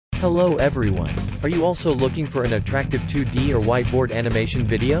Hello everyone. Are you also looking for an attractive 2D or whiteboard animation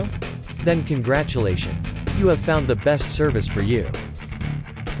video? Then congratulations. You have found the best service for you.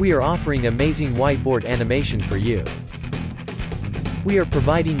 We are offering amazing whiteboard animation for you. We are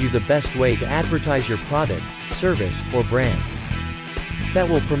providing you the best way to advertise your product, service, or brand. That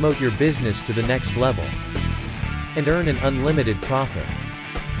will promote your business to the next level and earn an unlimited profit.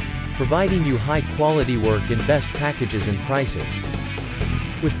 Providing you high-quality work in best packages and prices.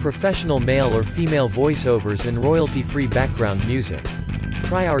 With professional male or female voiceovers and royalty-free background music.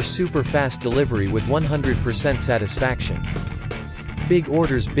 Try our super fast delivery with 100% satisfaction. Big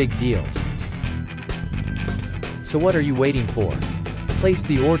orders, big deals. So what are you waiting for? Place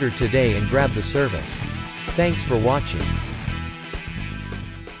the order today and grab the service. Thanks for watching.